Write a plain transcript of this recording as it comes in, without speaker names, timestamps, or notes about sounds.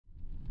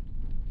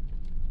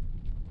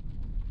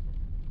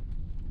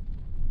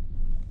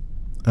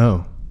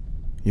Oh,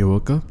 you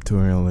woke up too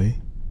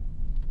early.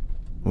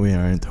 We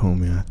aren't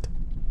home yet.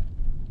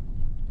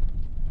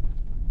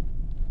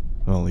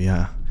 Well,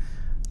 yeah,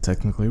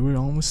 technically we're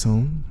almost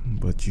home,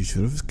 but you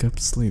should have kept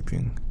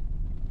sleeping.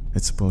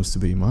 It's supposed to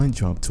be my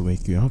job to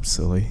wake you up,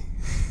 silly.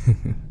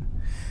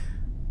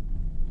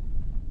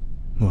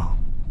 Well,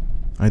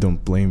 I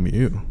don't blame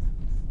you.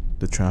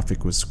 The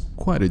traffic was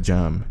quite a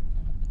jam,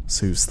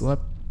 so you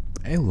slept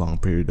a long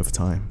period of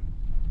time.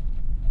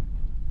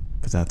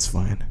 But that's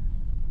fine.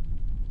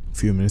 A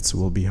few minutes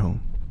we'll be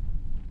home.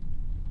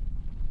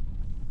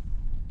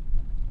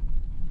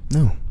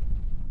 No,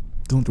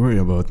 don't worry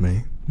about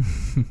me.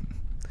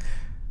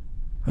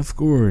 Of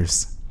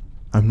course,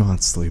 I'm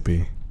not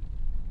sleepy.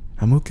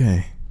 I'm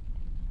okay.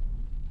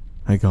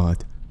 I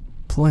got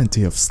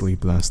plenty of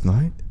sleep last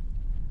night.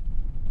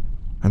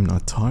 I'm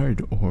not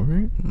tired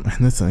or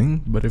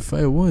anything, but if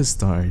I was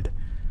tired,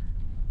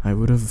 I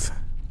would have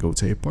go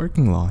to a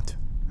parking lot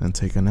and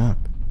take a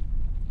nap.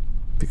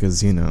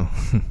 Because,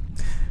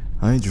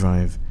 I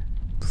drive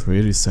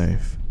pretty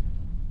safe.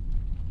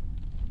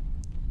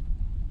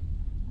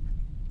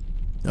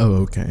 Oh,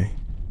 okay.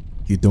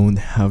 You don't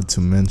have to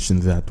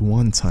mention that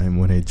one time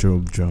when I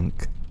drove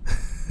drunk.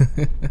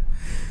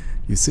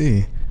 You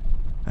see,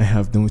 I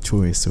have no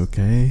choice,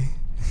 okay?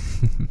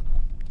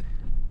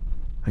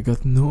 I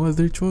got no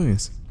other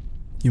choice.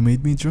 You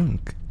made me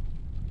drunk.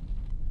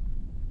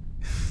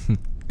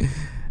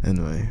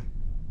 Anyway,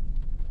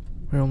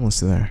 we're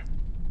almost there.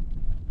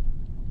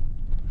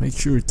 Make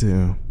sure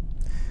to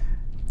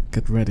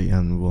get ready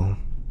and we'll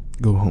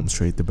go home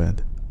straight to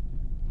bed.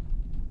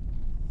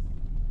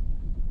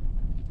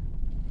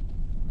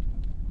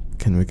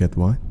 Can we get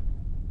what?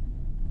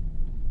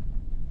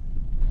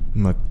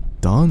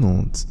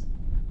 McDonald's?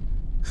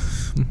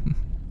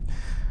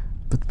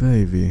 But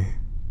baby,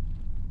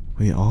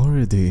 we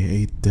already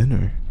ate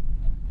dinner.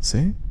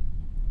 See?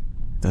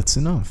 That's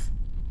enough.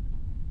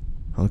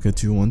 I'll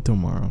get you one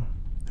tomorrow,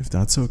 if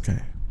that's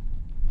okay.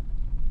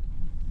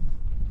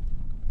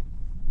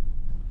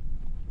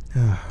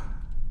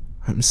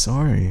 I'm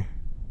sorry,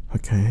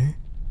 okay?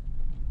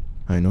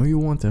 I know you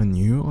want a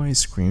new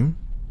ice cream,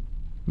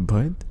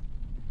 but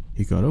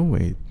you gotta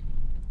wait,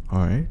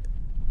 alright?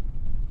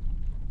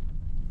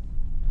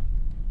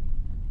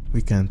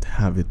 We can't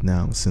have it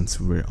now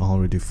since we're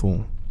already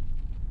full.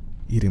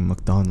 Eating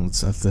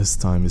McDonald's at this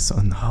time is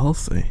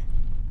unhealthy.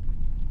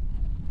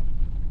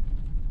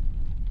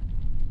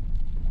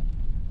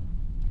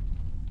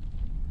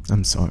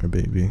 I'm sorry,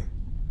 baby,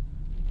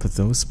 but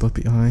those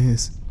puppy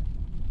eyes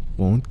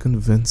won't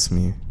convince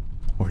me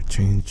or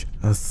change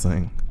a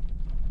thing.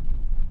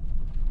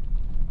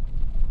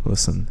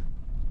 Listen,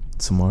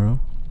 tomorrow,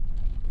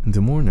 in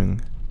the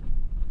morning,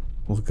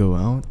 we'll go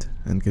out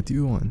and get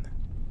you one.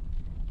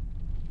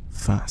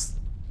 Fast.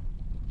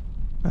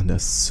 And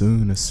as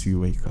soon as you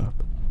wake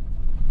up.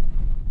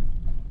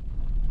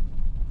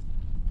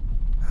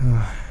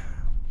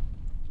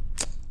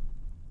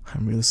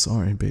 I'm really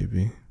sorry,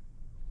 baby.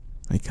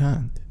 I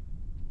can't.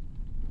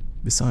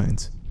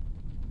 Besides,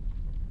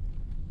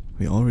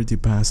 we already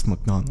passed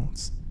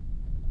McDonald's.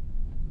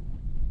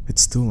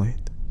 It's too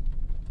late.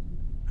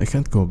 I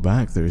can't go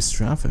back, there is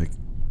traffic.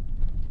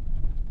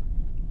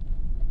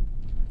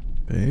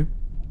 Babe?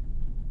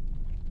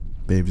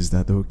 Babe, is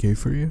that okay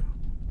for you?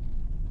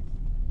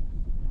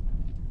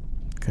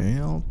 Okay,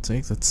 I'll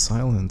take that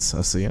silence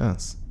as a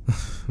yes.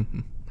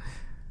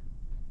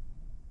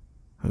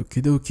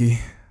 Okie dokie,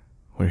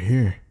 we're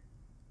here.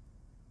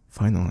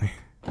 Finally.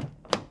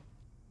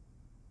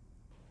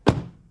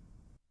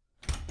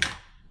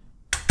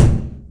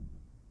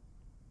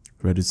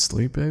 Ready to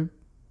sleep, babe?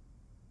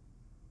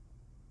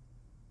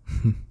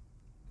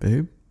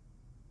 Babe?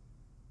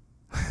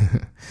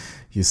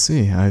 You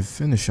see, I've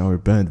finished our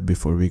bed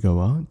before we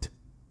go out.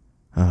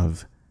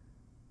 I've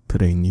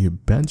put a new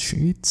bed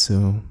sheet,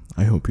 so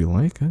I hope you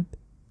like it.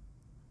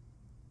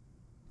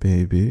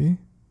 Baby?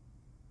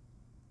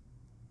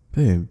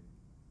 Babe,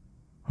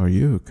 are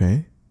you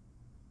okay?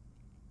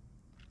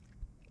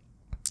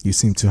 You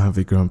seem to have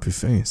a grumpy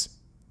face.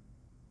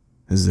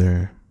 Is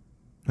there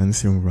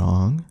anything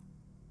wrong?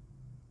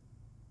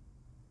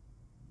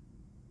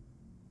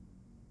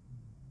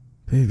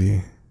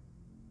 Baby,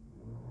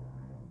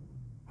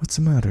 what's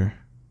the matter?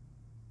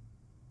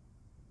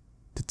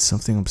 Did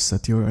something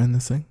upset you or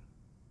anything?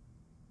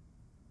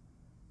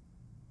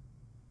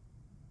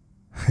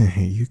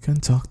 Hey, you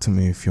can talk to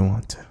me if you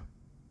want to.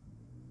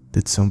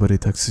 Did somebody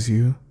text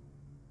you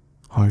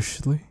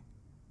harshly?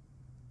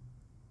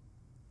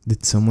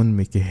 Did someone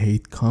make a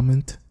hate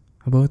comment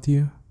about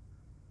you?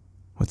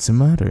 What's the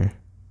matter?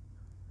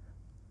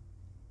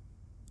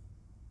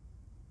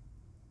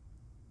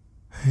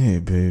 Hey,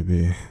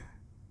 baby.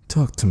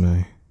 Talk to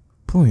me,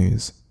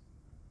 please.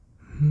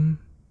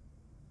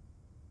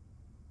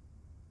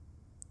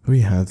 We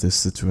had this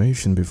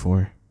situation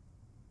before.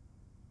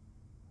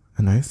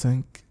 And I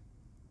think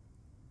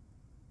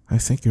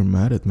you're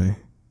mad at me.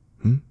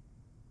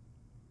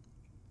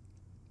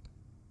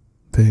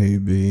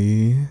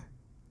 Baby.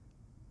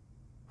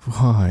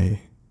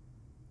 Why?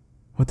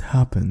 What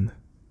happened?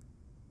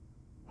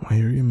 Why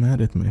are you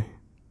mad at me?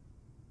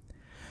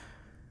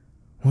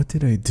 What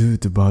did I do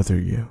to bother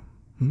you?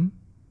 You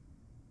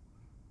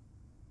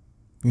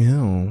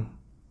know,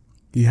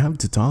 you have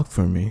to talk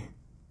for me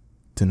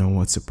to know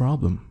what's the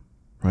problem,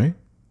 right?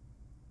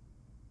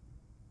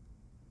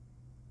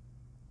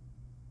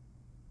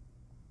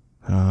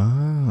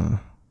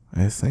 Ah,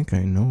 I think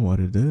I know what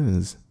it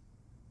is.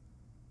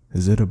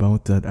 Is it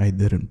about that I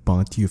didn't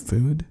bought you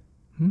food?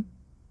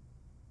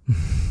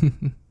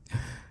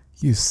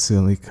 You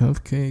silly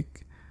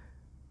cupcake.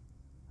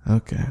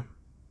 Okay,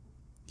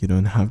 you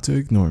don't have to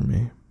ignore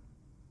me.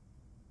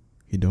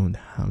 You don't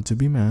have to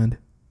be mad.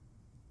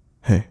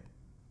 Hey,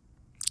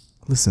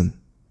 listen,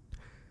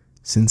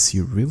 since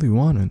you really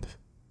want it,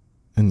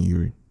 and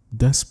you're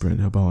desperate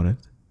about it,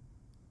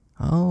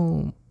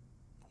 I'll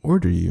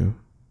order you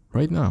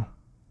right now.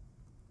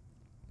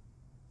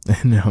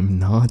 And I'm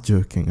not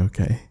joking,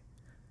 okay?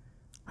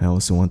 I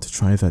also want to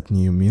try that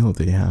new meal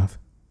they have.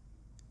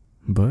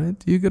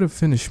 But you gotta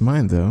finish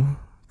mine though,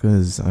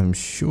 cause I'm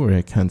sure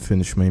I can't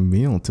finish my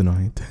meal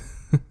tonight.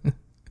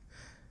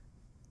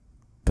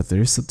 But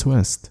there's a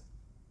twist.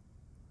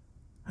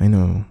 I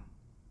know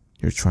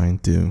you're trying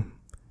to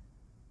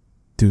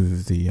do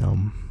the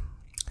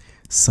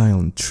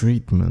silent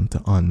treatment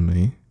on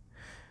me,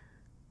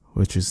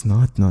 which is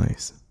not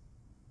nice.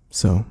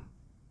 So,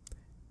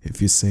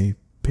 if you say,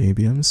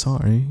 "Baby, I'm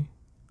sorry,"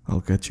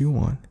 I'll get you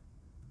one.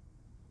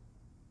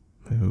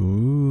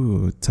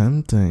 Ooh,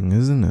 tempting,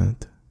 isn't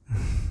it?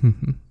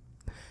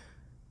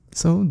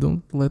 So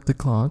don't let the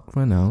clock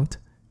run out.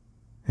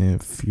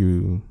 If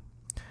you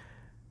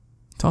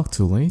talk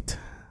too late,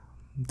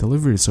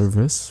 delivery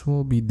service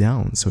will be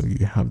down, so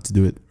you have to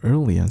do it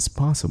early as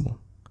possible.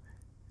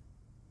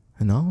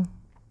 And I'll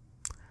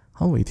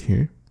wait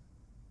here.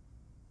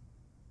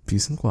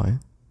 Peace and quiet.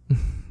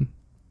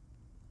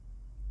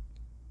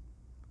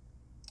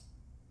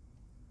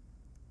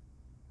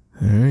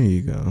 There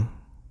you go.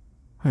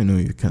 I know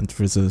you can't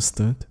resist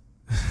it.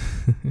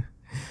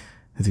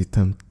 The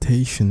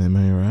temptation, am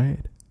I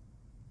right?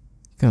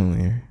 Come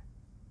here.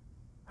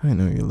 I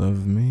know you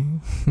love me.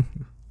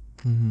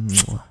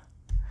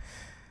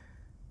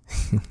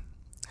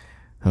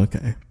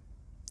 Okay,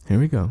 here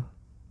we go.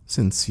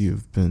 Since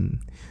you've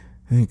been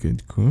a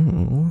good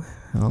girl,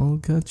 I'll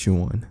get you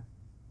one.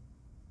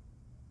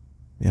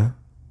 Yeah,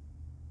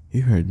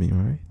 you heard me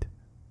right.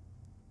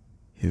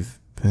 You've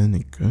been a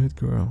good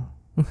girl.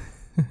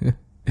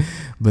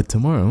 But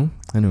tomorrow,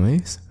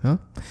 anyways,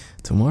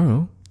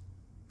 tomorrow,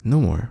 no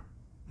more,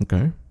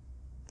 okay?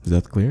 Is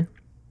that clear?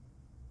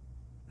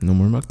 No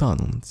more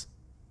McDonald's.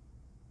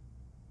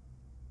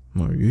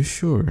 Are you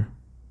sure?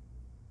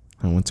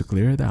 I want to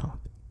clear it out.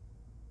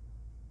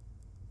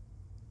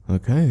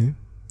 Okay,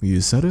 you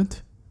said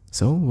it,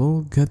 so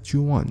we'll get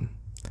you one.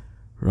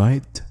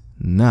 Right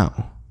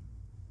now.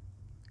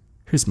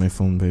 Here's my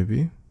phone,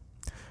 baby.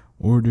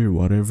 Order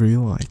whatever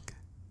you like,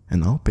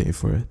 and I'll pay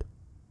for it.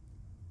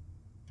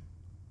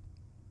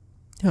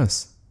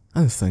 Yes,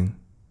 anything.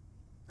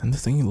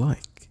 Anything you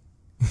like.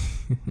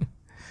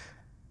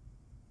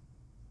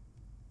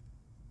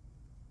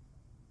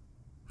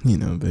 You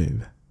know,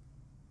 babe,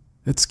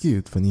 it's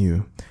cute when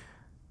you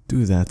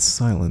do that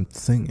silent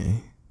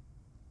thingy.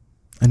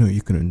 I know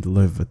you couldn't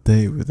live a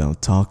day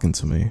without talking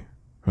to me,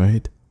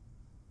 right?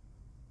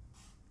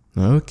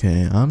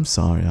 Okay, I'm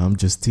sorry, I'm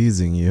just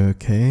teasing you,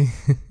 okay?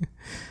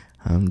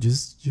 I'm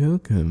just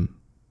joking.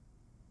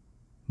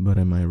 But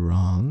am I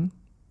wrong?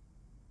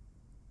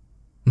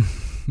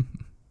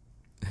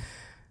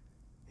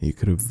 You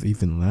could have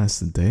even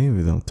lasted a day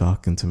without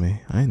talking to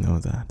me, I know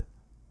that.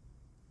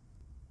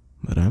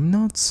 But I'm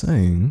not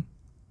saying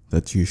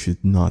that you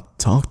should not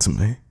talk to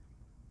me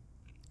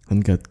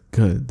and get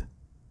good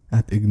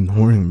at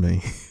ignoring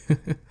me.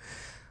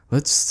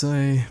 Let's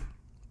say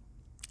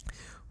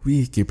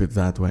we keep it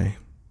that way,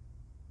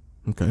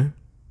 okay?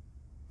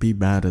 Be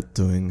bad at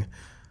doing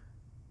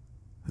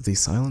the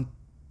silent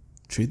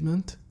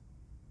treatment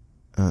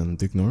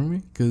and ignore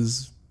me,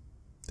 because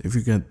if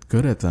you get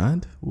good at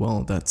that,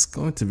 well, that's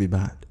going to be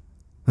bad.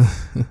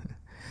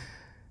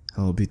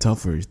 It'll be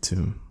tougher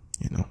to,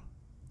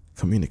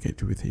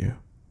 communicate with you.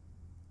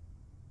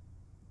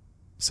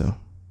 So,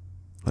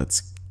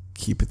 let's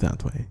keep it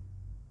that way.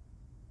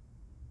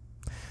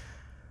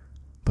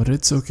 But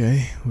it's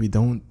okay, we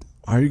don't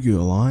argue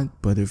a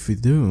lot, but if we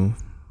do,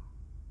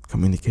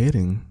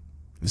 communicating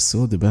is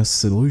still the best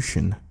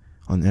solution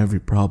on every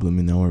problem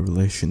in our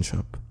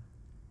relationship.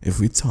 If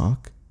we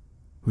talk,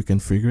 we can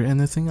figure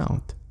anything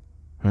out,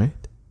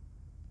 right?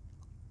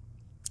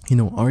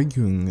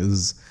 Arguing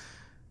is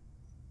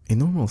a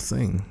normal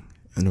thing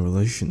in a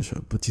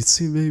relationship, but you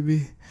see,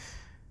 baby,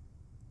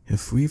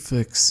 if we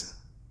fix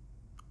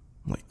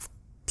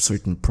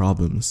certain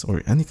problems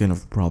or any kind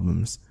of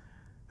problems,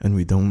 and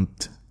we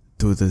don't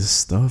do this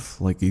stuff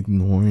like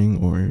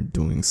ignoring or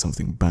doing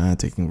something bad,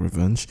 taking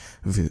revenge,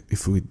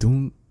 if we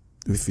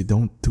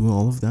don't do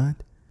all of that,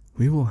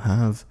 we will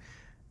have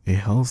a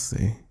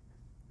healthy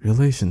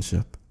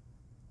relationship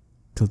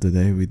till the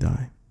day we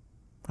die.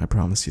 I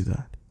promise you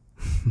that.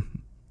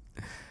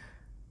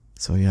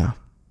 So yeah,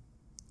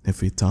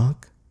 If we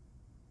talk,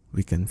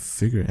 we can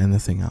figure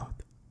anything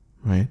out,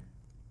 right?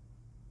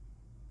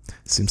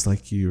 Seems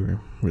like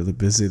you're really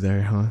busy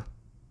there, huh?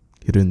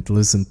 You didn't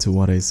listen to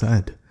what I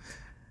said.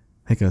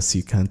 I guess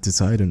you can't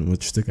decide on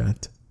which to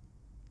get.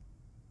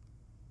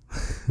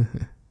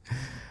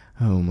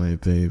 Oh, my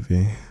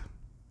baby.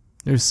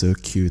 You're so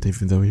cute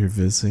even though you're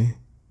busy.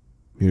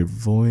 Your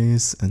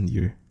voice and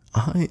your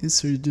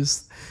eyes are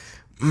just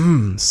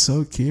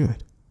so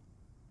cute.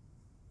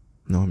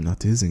 No, I'm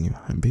not teasing you.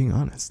 I'm being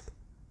honest.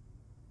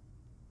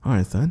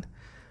 Alright then.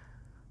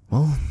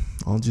 Well,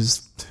 I'll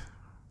just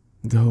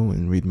go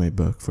and read my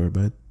book for a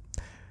bit.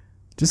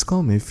 Just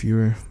call me if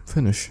you're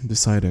finished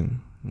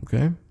deciding,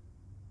 okay?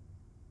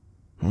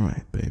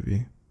 Alright,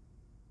 baby.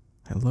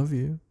 I love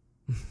you.